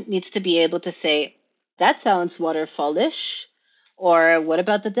team needs to be able to say, that sounds waterfallish, or what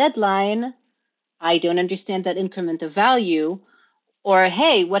about the deadline? I don't understand that increment of value. Or,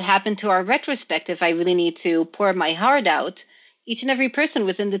 hey, what happened to our retrospective? I really need to pour my heart out. Each and every person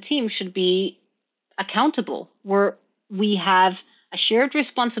within the team should be accountable, where we have a shared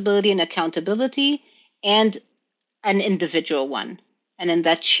responsibility and accountability and an individual one. And in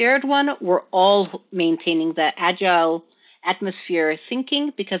that shared one, we're all maintaining the agile atmosphere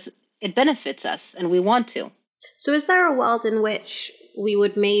thinking because it benefits us and we want to. So is there a world in which we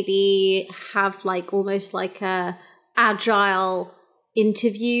would maybe have like almost like a agile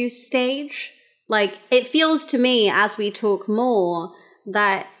interview stage? Like it feels to me as we talk more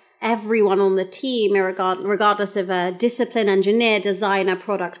that everyone on the team, regardless of a discipline, engineer, designer,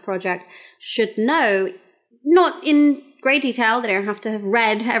 product, project, should know, not in great detail, they don't have to have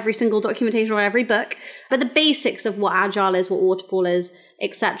read every single documentation or every book, but the basics of what agile is, what waterfall is,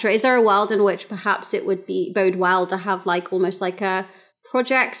 etc. Is there a world in which perhaps it would bode well to have like almost like a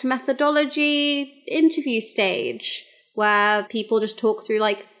project methodology interview stage where people just talk through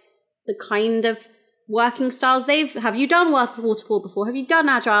like the kind of working styles have you done waterfall before? Have you done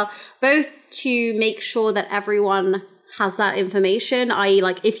agile? Both to make sure that everyone has that information, i.e.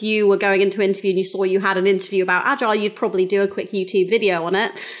 like if you were going into an interview and you saw you had an interview about agile, you'd probably do a quick YouTube video on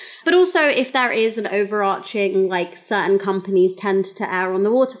it. But also if there is an overarching, like certain companies tend to err on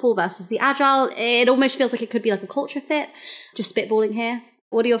the waterfall versus the agile, it almost feels like it could be like a culture fit. Just spitballing here.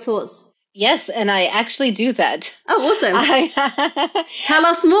 What are your thoughts? Yes, and I actually do that. Oh, awesome. Tell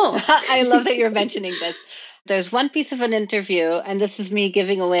us more. I love that you're mentioning this. There's one piece of an interview, and this is me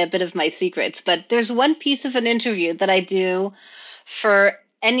giving away a bit of my secrets, but there's one piece of an interview that I do for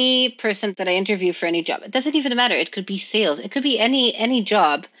any person that I interview for any job. It doesn't even matter. It could be sales. It could be any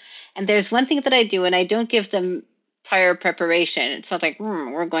job. And there's one thing that I do, and I don't give them prior preparation. It's not like,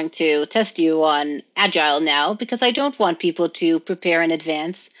 we're going to test you on Agile now, because I don't want people to prepare in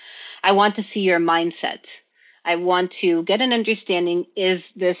advance. I want to see your mindset. I want to get an understanding,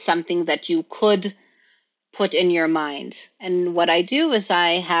 is this something that you could put in your mind? And what I do is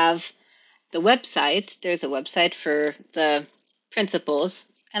I have the website. There's a website for the principles,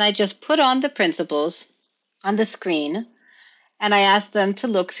 and I just put on the principles on the screen, and I ask them to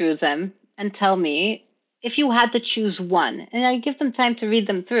look through them and tell me if you had to choose one, and I give them time to read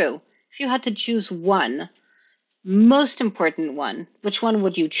them through. If you had to choose one, most important one, which one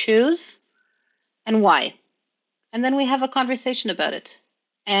would you choose and why? And then we have a conversation about it.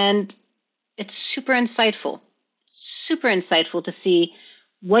 And it's super insightful to see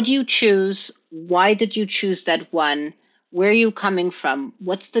what you choose, why did you choose that one, where are you coming from,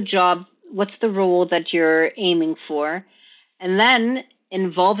 what's the job, what's the role that you're aiming for, and then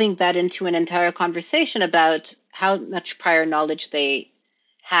involving that into an entire conversation about how much prior knowledge they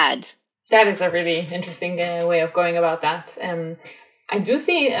had. That is a really interesting way of going about that. I do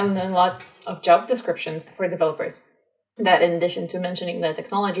see a lot of job descriptions for developers that in addition to mentioning the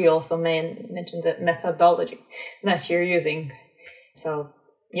technology, also mention the methodology that you're using. So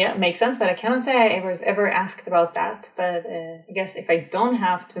yeah, it makes sense, but I cannot say I was ever asked about that. But I guess if I don't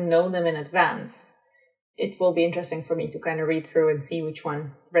have to know them in advance, it will be interesting for me to kind of read through and see which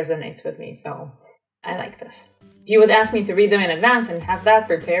one resonates with me. So I like this. If you would ask me to read them in advance and have that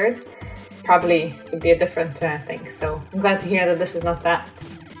prepared, probably would be a different thing. So I'm glad to hear that this is not that.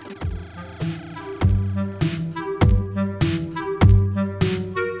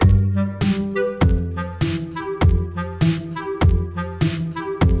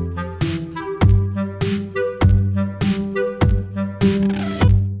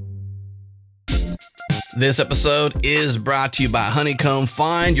 This episode is brought to you by Honeycomb.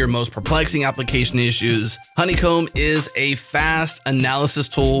 Find your most perplexing application issues. Honeycomb is a fast analysis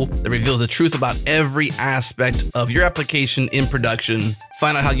tool that reveals the truth about every aspect of your application in production.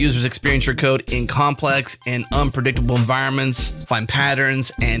 Find out how users experience your code in complex and unpredictable environments. Find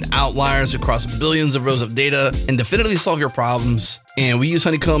patterns and outliers across billions of rows of data and definitively solve your problems. And we use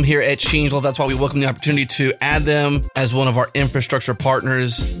Honeycomb here at Changelog. That's why we welcome the opportunity to add them as one of our infrastructure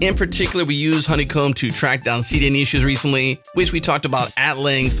partners. In particular, we use Honeycomb to track down CDN issues recently, which we talked about at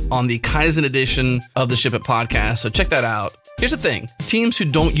length on the Kaizen edition of the Ship It podcast. So check that out. Here's the thing. Teams who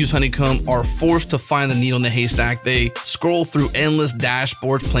don't use Honeycomb are forced to find the needle in the haystack. They scroll through endless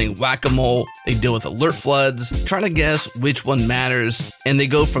dashboards playing whack-a-mole. They deal with alert floods, trying to guess which one matters. And they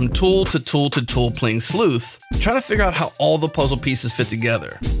go from tool to tool to tool playing sleuth, trying to figure out how all the puzzle pieces fit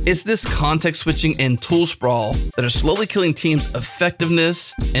together. It's this context switching and tool sprawl that are slowly killing teams'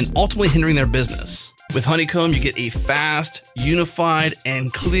 effectiveness and ultimately hindering their business. With Honeycomb, you get a fast, unified,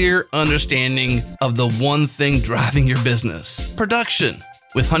 and clear understanding of the one thing driving your business: production.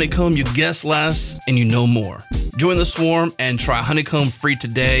 With Honeycomb, you guess less and you know more. Join the swarm and try Honeycomb free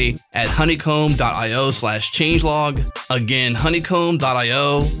today at honeycomb.io/changelog. Again,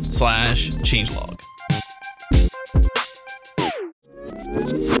 honeycomb.io/changelog.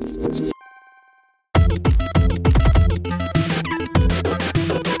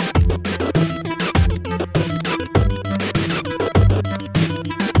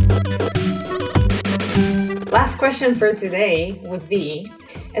 Last question for today would be,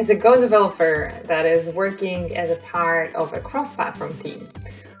 as a Go developer that is working as a part of a cross-platform team,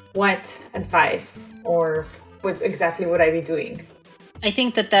 what advice or what exactly would I be doing? I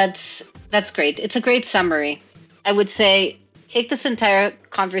think that's great. It's a great summary. I would say take this entire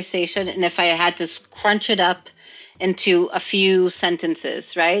conversation, and if I had to crunch it up into a few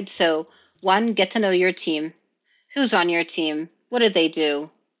sentences, right? So 1, get to know your team. Who's on your team? What do they do?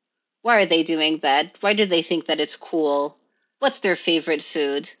 Why are they doing that? Why do they think that it's cool? What's their favorite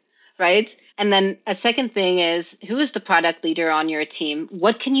food, right? And then a second thing is, who is the product leader on your team?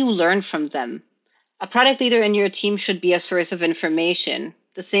 What can you learn from them? A product leader in your team should be a source of information,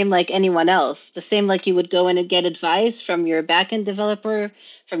 the same like anyone else, the same like you would go in and get advice from your backend developer,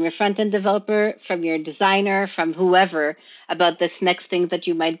 from your front-end developer, from your designer, from whoever about this next thing that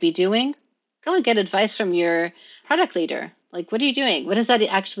you might be doing. Go and get advice from your product leader. Like, what are you doing? What does that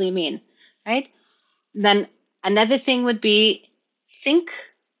actually mean, right? Then another thing would be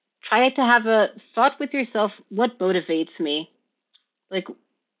try to have a thought with yourself. What motivates me? Like,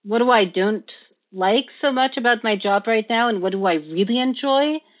 what do I don't like so much about my job right now? And what do I really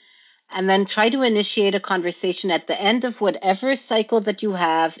enjoy? And then try to initiate a conversation at the end of whatever cycle that you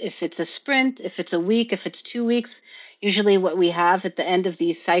have. If it's a sprint, if it's a week, if it's 2 weeks, usually what we have at the end of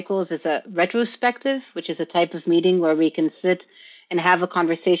these cycles is a retrospective, which is a type of meeting where we can sit and have a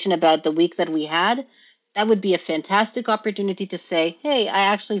conversation about the week that we had. That would be a fantastic opportunity to say, hey, I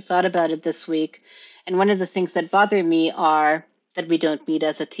actually thought about it this week. And one of the things that bother me are that we don't meet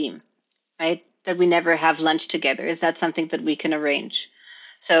as a team, right? That we never have lunch together. Is that something that we can arrange?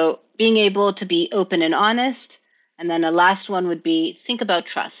 So being able to be open and honest. And then a last one would be, think about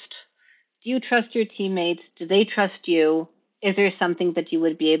trust. Do you trust your teammates? Do they trust you? Is there something that you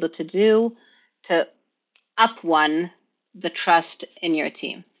would be able to do to up the trust in your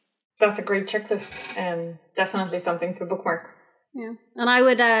team? That's a great checklist and definitely something to bookmark. Yeah. And I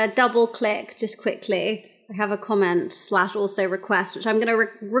would double click just quickly. I have a comment / also request, which I'm going to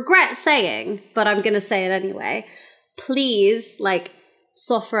regret saying, but I'm going to say it anyway. Please, like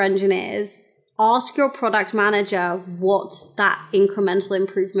software engineers, ask your product manager what that incremental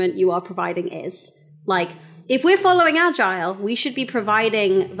improvement you are providing is. Like, if we're following Agile, we should be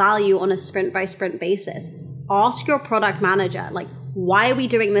providing value on a sprint by sprint basis. Ask your product manager, like, why are we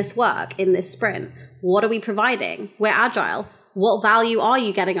doing this work in this sprint? What are we providing? We're Agile. What value are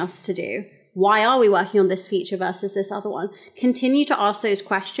you getting us to do? why are we working on this feature versus this other one? Continue to ask those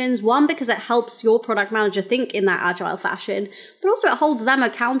questions. One, because it helps your product manager think in that agile fashion, but also it holds them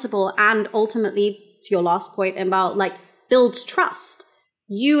accountable and ultimately, to your last point about like builds trust.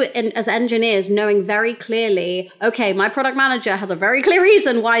 You as engineers knowing very clearly, okay, my product manager has a very clear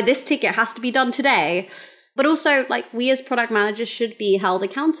reason why this ticket has to be done today. But also, like, we as product managers should be held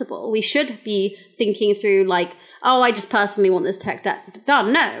accountable. We should be thinking through, like, oh, I just personally want this tech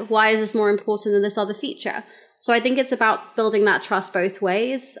done. No, why is this more important than this other feature? So I think it's about building that trust both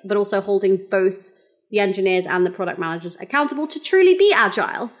ways, but also holding both the engineers and the product managers accountable to truly be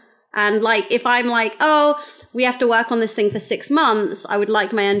agile. And, like, if I'm like, oh, we have to work on this thing for 6 months, I would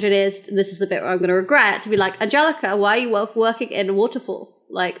like my engineers, this is the bit where I'm going to regret, to be like, Angelica, why are you working in Waterfall?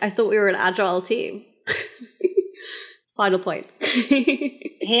 Like, I thought we were an agile team. Final point.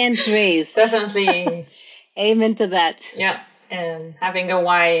 Hands raised. Definitely. Amen to that. Yeah. And having a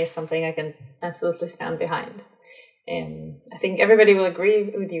why is something I can absolutely stand behind. And I think everybody will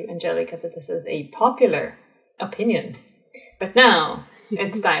agree with you, Angelica, that this is a popular opinion. But now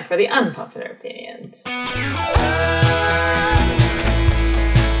it's time for the unpopular opinions.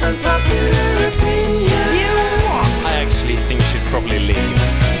 Unpopular opinions. I actually think you should probably leave.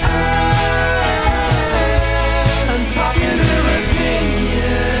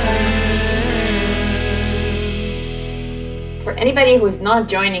 For anybody who's not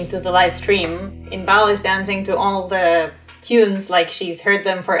joining to the live stream, Inbal is dancing to all the tunes like she's heard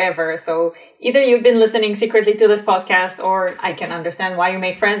them forever. So either you've been listening secretly to this podcast, or I can understand why you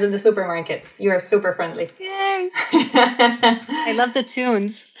make friends in the supermarket. You are super friendly. Yay! I love the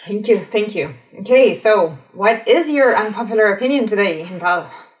tunes. Thank you, thank you. Okay, so what is your unpopular opinion today,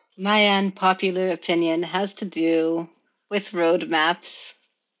 Inbal? My unpopular opinion has to do with roadmaps.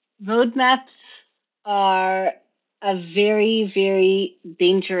 Roadmaps are a very, very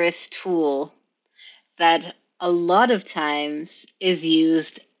dangerous tool that a lot of times is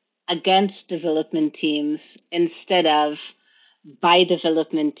used against development teams instead of by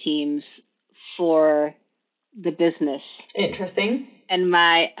development teams for the business. Interesting. And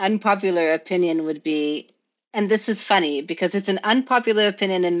my unpopular opinion would be, and this is funny because it's an unpopular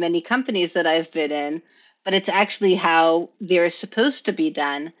opinion in many companies that I've been in, but it's actually how they're supposed to be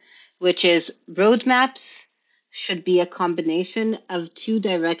done, which is roadmaps should be a combination of two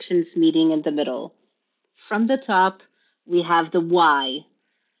directions meeting in the middle. From the top, we have the why,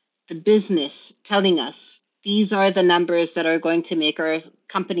 the business telling us these are the numbers that are going to make our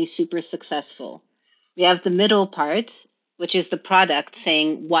company super successful. We have the middle part, which is the product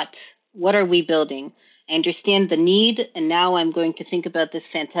saying what are we building? I understand the need, and now I'm going to think about this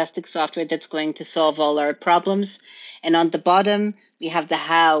fantastic software that's going to solve all our problems. And on the bottom, we have the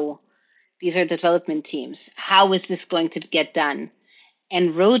how. These are development teams. How is this going to get done?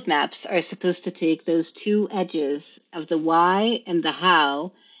 And roadmaps are supposed to take those two edges of the why and the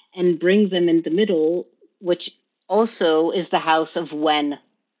how and bring them in the middle, which also is the house of when,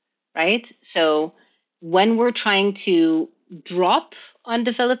 right? So when we're trying to drop on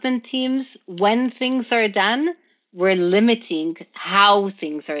development teams, when things are done, we're limiting how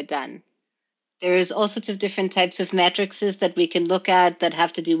things are done. There's all sorts of different types of matrices that we can look at that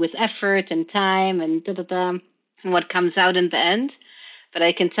have to do with effort and time and and what comes out in the end. But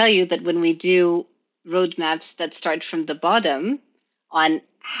I can tell you that when we do roadmaps that start from the bottom on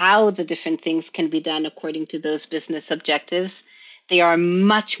how the different things can be done according to those business objectives, they are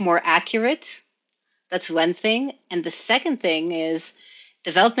much more accurate. That's one thing. And the second thing is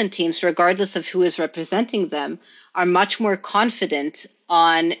development teams, regardless of who is representing them, are much more confident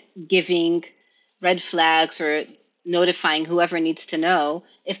on giving red flags or notifying whoever needs to know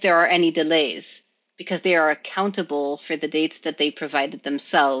if there are any delays, because they are accountable for the dates that they provided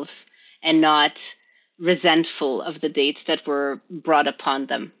themselves and not resentful of the dates that were brought upon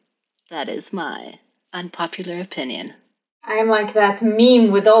them. That is my unpopular opinion. I'm like that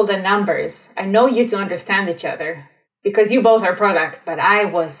meme with all the numbers. I know you two understand each other because you both are product, but I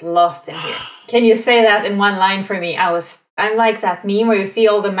was lost in here. Can you say that in one line for me? I'm like that meme where you see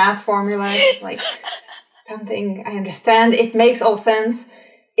all the math formulas, like something I understand. It makes all sense.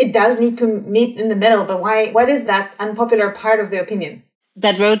 It does need to meet in the middle, but why? What is that unpopular part of the opinion?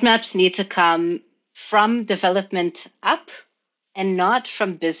 That roadmaps need to come from development up and not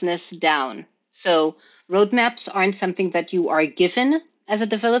from business down. So roadmaps aren't something that you are given as a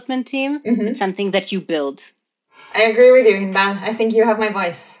development team. Mm-hmm. It's something that you build. I agree with you, Hinbal. I think you have my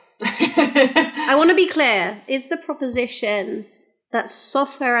voice. I want to be clear. It's the proposition that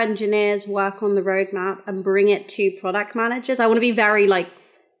software engineers work on the roadmap and bring it to product managers. I want to be very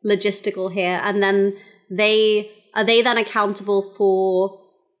logistical here. And then are they then accountable for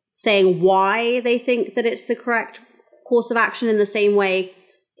saying why they think that it's the correct course of action. In the same way,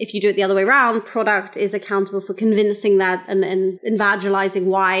 if you do it the other way around, product is accountable for convincing that and evangelizing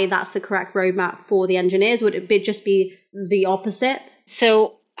why that's the correct roadmap for the engineers? Would it just be the opposite?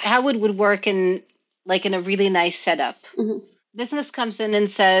 So how it would work in a really nice setup. Mm-hmm. Business comes in and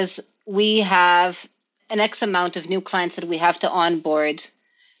says, we have an X amount of new clients that we have to onboard.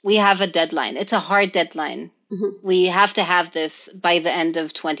 We have a deadline. It's a hard deadline. Mm-hmm. We have to have this by the end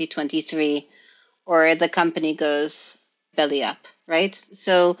of 2023 or the company goes belly up, right?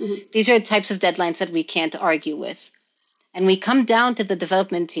 So these are types of deadlines that we can't argue with. And we come down to the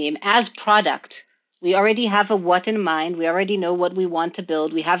development team as product. We already have a what in mind. We already know what we want to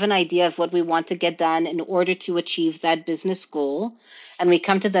build. We have an idea of what we want to get done in order to achieve that business goal. And we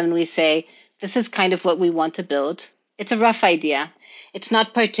come to them and we say, this is kind of what we want to build. It's a rough idea. It's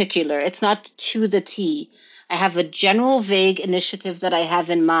not particular. It's not to the T. I have a general vague initiative that I have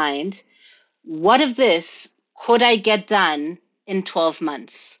in mind. What of this could I get done in 12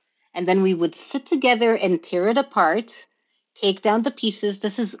 months? And then we would sit together and tear it apart, take down the pieces.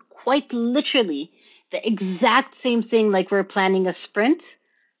 This is quite literally the exact same thing like we're planning a sprint,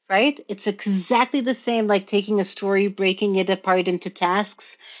 right? It's exactly the same like taking a story, breaking it apart into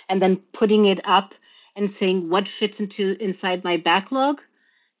tasks, and then putting it up and saying what fits inside my backlog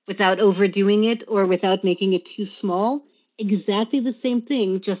without overdoing it or without making it too small. Exactly the same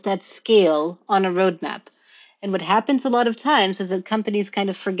thing, just at scale on a roadmap. And what happens a lot of times is that companies kind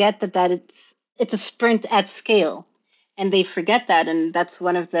of forget that it's a sprint at scale. And they forget that. And that's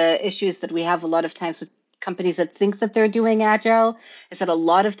one of the issues that we have a lot of times with companies that think that they're doing agile, is that a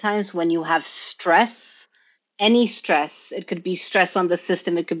lot of times when you have stress, any stress, it could be stress on the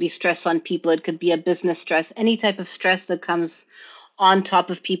system, it could be stress on people, it could be a business stress, any type of stress that comes on top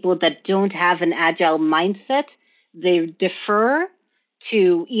of people that don't have an agile mindset, they defer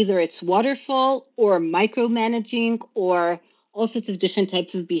to either it's waterfall or micromanaging or all sorts of different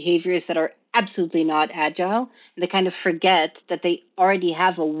types of behaviors that are absolutely not agile. And they kind of forget that they already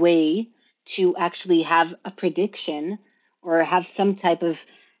have a way to actually have a prediction or have some type of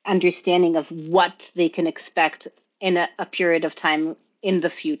understanding of what they can expect in a period of time in the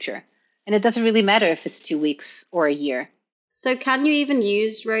future. And it doesn't really matter if it's 2 weeks or a year. So can you even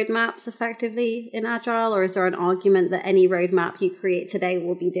use roadmaps effectively in Agile, or is there an argument that any roadmap you create today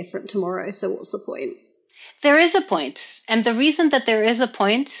will be different tomorrow? So what's the point? There is a point. And the reason that there is a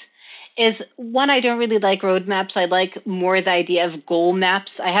point is, one, I don't really like roadmaps. I like more the idea of goal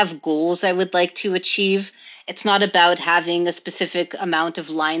maps. I have goals I would like to achieve. It's not about having a specific amount of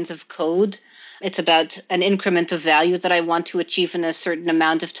lines of code. It's about an increment of value that I want to achieve in a certain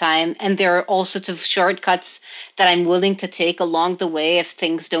amount of time. And there are all sorts of shortcuts that I'm willing to take along the way if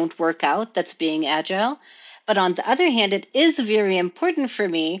things don't work out. That's being agile. But on the other hand, it is very important for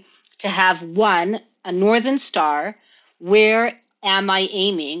me to have, one, a Northern Star. Where am I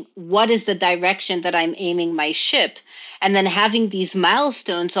aiming? What is the direction that I'm aiming my ship? And then having these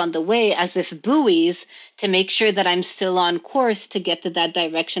milestones on the way as if buoys to make sure that I'm still on course to get to that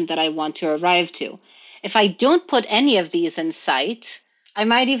direction that I want to arrive to. If I don't put any of these in sight, I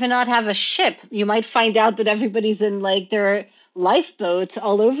might even not have a ship. You might find out that everybody's in their lifeboats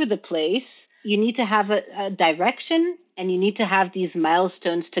all over the place. You need to have a direction, and you need to have these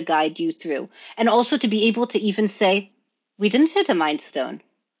milestones to guide you through. And also to be able to even say, we didn't hit a milestone.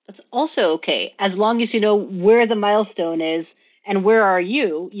 That's also okay. As long as you know where the milestone is and where are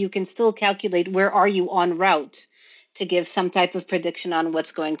you, you can still calculate where are you en route to give some type of prediction on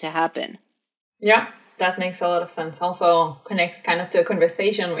what's going to happen. Yeah, that makes a lot of sense. Also connects kind of to a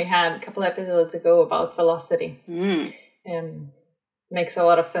conversation we had a couple episodes ago about velocity. Makes a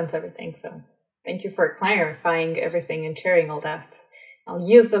lot of sense, everything. So thank you for clarifying everything and sharing all that. I'll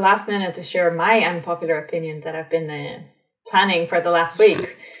use the last minute to share my unpopular opinion that I've been planning for the last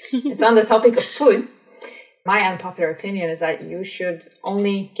week. It's on the topic of food. My unpopular opinion is that you should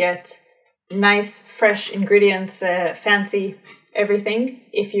only get nice, fresh ingredients, fancy everything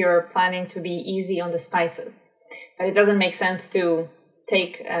if you're planning to be easy on the spices. But it doesn't make sense to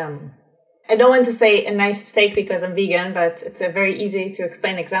take, I don't want to say a nice steak because I'm vegan, but it's a very easy to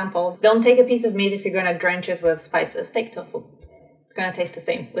explain example. Don't take a piece of meat if you're going to drench it with spices. Take tofu. It's going to taste the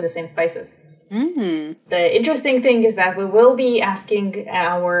same with the same spices. The interesting thing is that we will be asking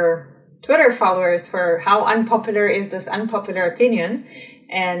our Twitter followers for how unpopular is this unpopular opinion.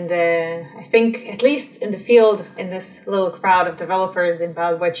 And I think, at least in the field, in this little crowd of developers,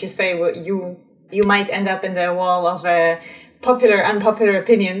 about what you say, you might end up in the wall of popular, unpopular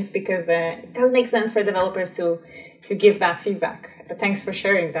opinions, because it does make sense for developers to give that feedback. But thanks for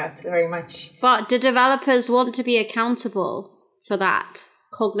sharing that very much. But do developers want to be accountable for that?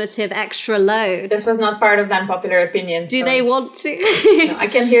 cognitive extra load. This was not part of the unpopular opinion. Do they want to? No, I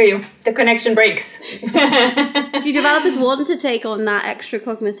can't hear you. The connection breaks. Do developers want to take on that extra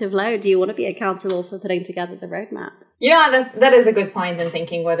cognitive load? Do you want to be accountable for putting together the roadmap? That is a good point in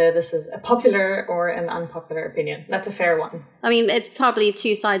thinking whether this is a popular or an unpopular opinion. That's a fair one. I mean, it's probably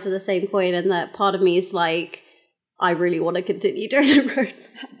two sides of the same coin, and that part of me is like, I really want to continue doing the roadmap.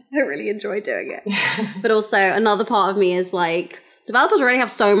 I really enjoy doing it. But also another part of me is like, developers already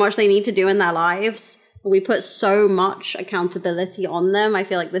have so much they need to do in their lives. We put so much accountability on them. I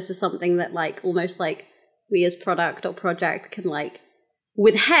feel like this is something that like almost like we as product or project can like,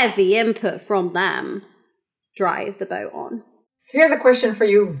 with heavy input from them, drive the boat on. So here's a question for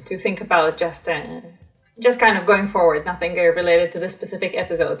you to think about just kind of going forward, nothing related to this specific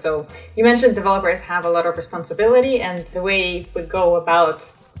episode. So you mentioned developers have a lot of responsibility, and the way you would go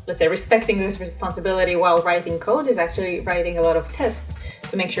about, let's say, respecting this responsibility while writing code is actually writing a lot of tests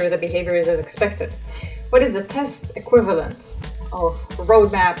to make sure the behavior is as expected. What is the test equivalent of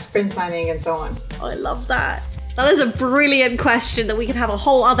roadmaps, sprint planning, and so on? Oh, I love that. That is a brilliant question that we could have a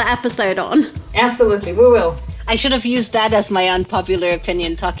whole other episode on. Absolutely, we will. I should have used that as my unpopular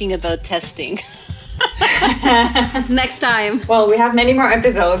opinion, talking about testing. Next time. Well, we have many more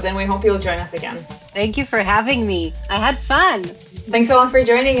episodes, and we hope you'll join us again. Thank you for having me. I had fun. Thanks a lot for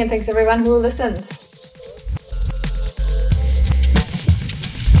joining, and thanks everyone who listened.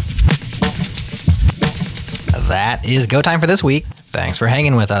 That is Go Time for this week. Thanks for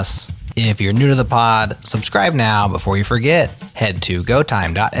hanging with us. If you're new to the pod, subscribe now before you forget. Head to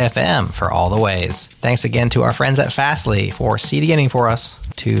gotime.fm for all the ways. Thanks again to our friends at Fastly for CDNing for us,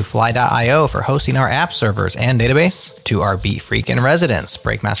 to Fly.io for hosting our app servers and database, to our Beat Freak in residence,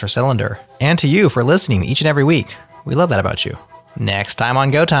 Breakmaster Cylinder, and to you for listening each and every week. We love that about you. Next time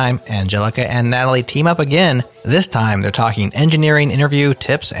on Go Time, Angelica and Natalie team up again. This time they're talking engineering interview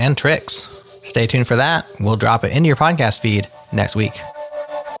tips and tricks. Stay tuned for that. We'll drop it into your podcast feed next week.